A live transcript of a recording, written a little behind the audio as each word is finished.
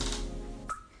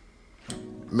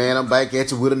Man, I'm back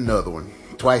at you with another one.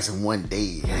 Twice in one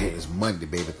day. It's Monday,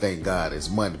 baby. Thank God it's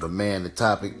Monday. But man, the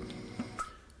topic,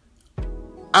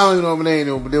 I don't even know what they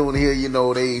ain't doing here. You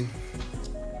know, they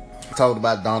talked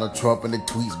about Donald Trump and the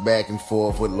tweets back and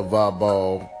forth with LeVar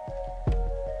Ball.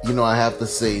 You know, I have to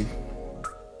say,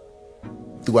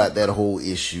 throughout that whole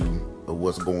issue of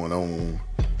what's going on,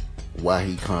 why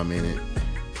he commented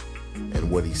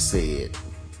and what he said,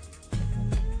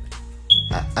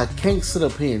 I can't sit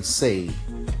up here and say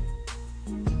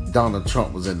Donald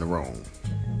Trump was in the wrong.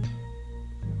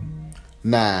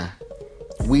 Now,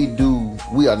 we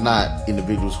are not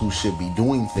individuals who should be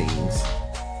doing things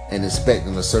and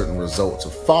expecting a certain result to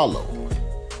follow,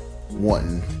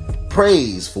 wanting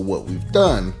praise for what we've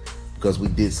done because we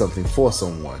did something for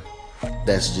someone.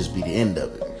 That should just be the end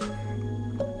of it.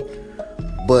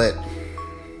 But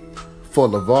for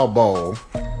LeVar Ball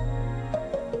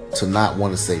to not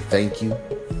want to say thank you,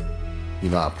 you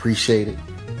know, I appreciate it.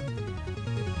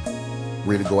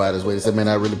 Really go out his way to say, man,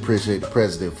 I really appreciate the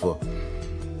president for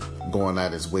going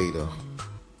out his way to,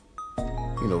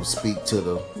 you know, speak to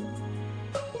the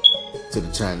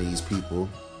Chinese people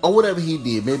or whatever he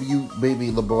did.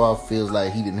 Maybe LeVar feels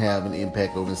like he didn't have an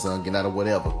impact on his son getting out or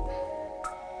whatever.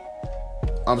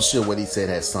 I'm sure what he said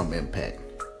has some impact.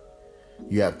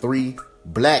 You have 3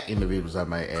 black individuals, I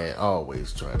might add,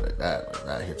 always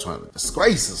out here trying to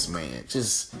disgrace us, man.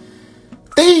 Just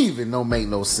thieving don't make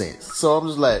no sense. So I'm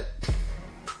just like,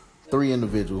 3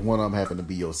 individuals, one of them happened to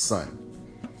be your son,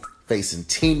 facing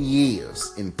 10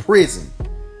 years in prison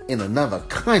in another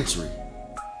country.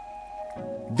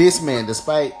 This man,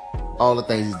 despite all the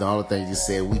things he's done, all the things he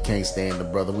said, we can't stand the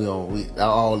brother. We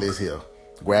all this here,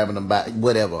 grabbing him by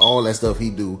whatever, all that stuff he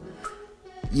do.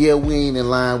 Yeah, we ain't in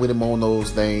line with him on those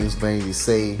things he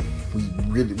say.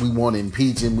 We want to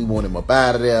impeach him. We want him up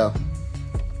out of there.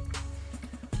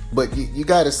 But you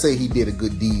got to say he did a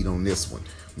good deed on this one,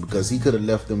 because he could have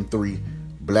left them 3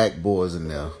 black boys in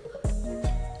there,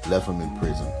 left them in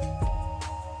prison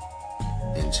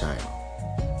in China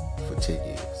for 10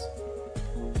 years.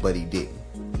 But he didn't.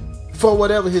 For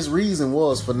whatever his reason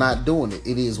was for not doing it,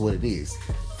 it is what it is.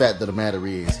 Fact of the matter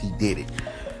is, he did it.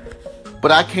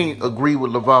 But I can't agree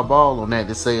with LeVar Ball on that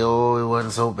to say, oh, it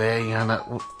wasn't so bad. You're not,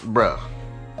 bruh,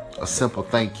 a simple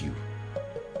thank you.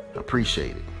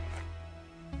 Appreciate it.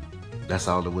 That's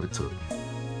all it would have took.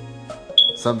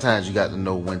 Sometimes you got to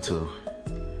know when to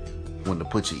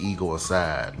put your ego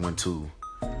aside,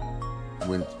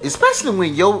 especially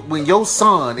when your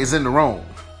son is in the wrong.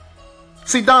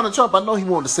 See, Donald Trump, I know he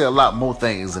wanted to say a lot more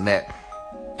things than that.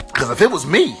 Because if it was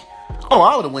me,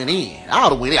 I would have went in.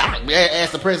 I would have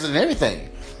asked the president everything.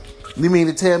 You mean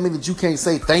to tell me that you can't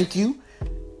say thank you?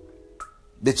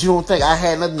 That you don't think I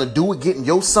had nothing to do with getting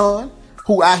your son,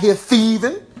 who out here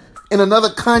thieving in another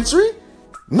country?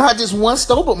 Not just one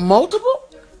store, but multiple?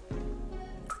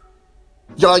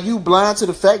 Y'all, you blind to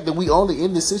the fact that we only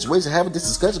in this situation having this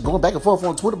discussion going back and forth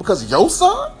on Twitter because of your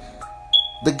son?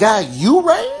 The guy you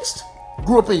raised?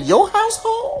 Grew up in your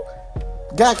household?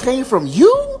 Guy came from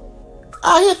you?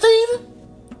 Out here thieving?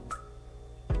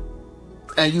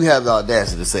 And you have the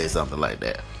audacity to say something like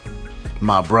that.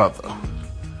 My brother,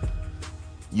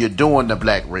 you're doing the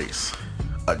black race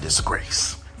a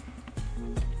disgrace.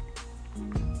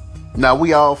 Now,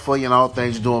 we all for you and all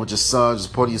things you're doing with your sons,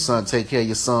 supporting your son, take care of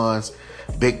your sons,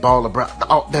 big baller, bro.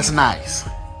 Oh, that's nice.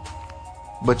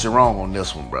 But you're wrong on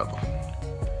this one, brother.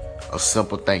 A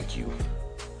simple thank you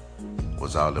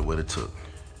was all it would have took.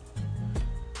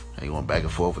 And you went back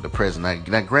and forth with the president.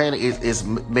 Now granted, it's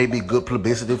maybe good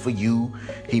publicity for you.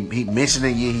 He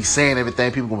mentioning you. He's saying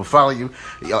everything. People going to follow you.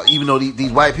 Even though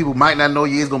these white people might not know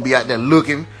you, it's going to be out there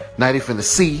looking. Now they finna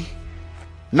see.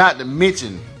 Not to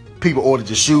mention, people ordered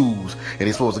your shoes and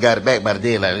they supposed to got it back by the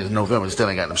deadline. It's November. They still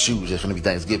ain't got them shoes. Just finna be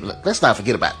Thanksgiving. Let's not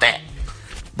forget about that.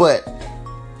 But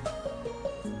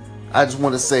I just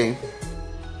want to say,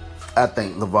 I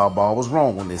think LeVar Ball was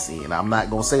wrong on this end. I'm not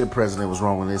going to say the president was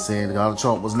wrong on this end. Donald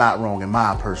Trump was not wrong in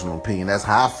my personal opinion. That's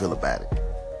how I feel about it.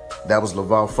 That was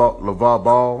LeVar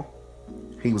Ball.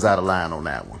 He was out of line on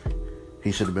that one.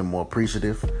 He should have been more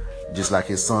appreciative, just like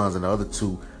his sons and the other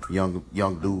 2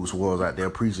 young dudes who was out there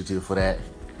appreciative for that.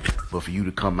 But for you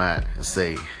to come out and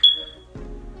say,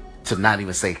 to not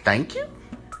even say thank you?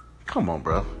 Come on,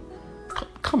 bro.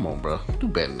 Come on, bro. Do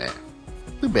better than that.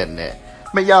 Do better than that.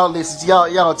 Man, y'all listen.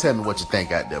 Y'all tell me what you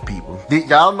think out there, people.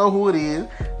 Y'all know who it is.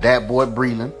 That boy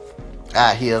Breland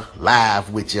out here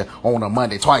live with you on a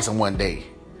Monday, twice in one day.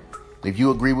 If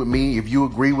you agree with me, if you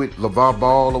agree with LeVar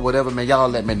Ball or whatever, man, y'all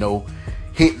let me know.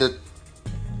 Hit the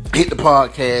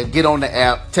podcast, get on the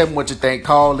app, tell me what you think,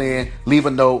 call in, leave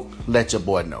a note, let your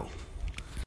boy know.